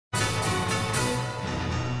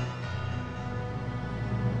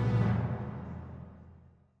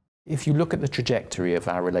If you look at the trajectory of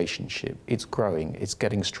our relationship, it's growing, it's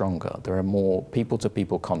getting stronger. There are more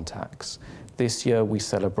people-to-people contacts. This year we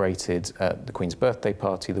celebrated at the Queen's birthday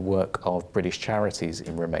party the work of British charities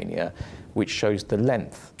in Romania, which shows the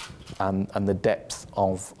length and the depth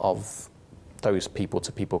of those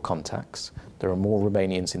people-to-people contacts. There are more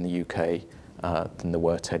Romanians in the UK than there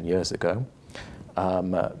were 10 years ago.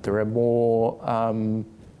 There are more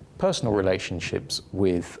personal relationships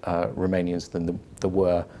with Romanians than there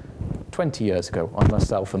were 20 years ago. I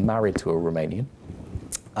myself am married to a Romanian,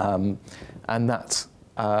 and that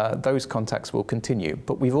those contacts will continue.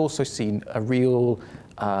 But we've also seen a real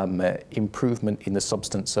improvement in the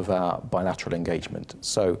substance of our bilateral engagement.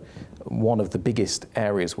 So one of the biggest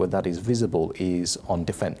areas where that is visible is on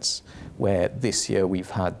defence, where this year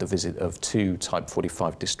we've had the visit of 2 Type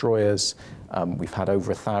 45 destroyers. We've had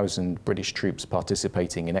over 1,000 British troops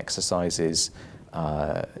participating in exercises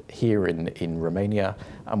here in Romania,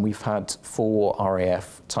 and we've had 4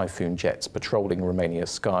 RAF Typhoon jets patrolling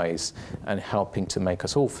Romania's skies and helping to make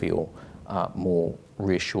us all feel more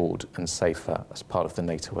reassured and safer as part of the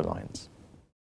NATO alliance.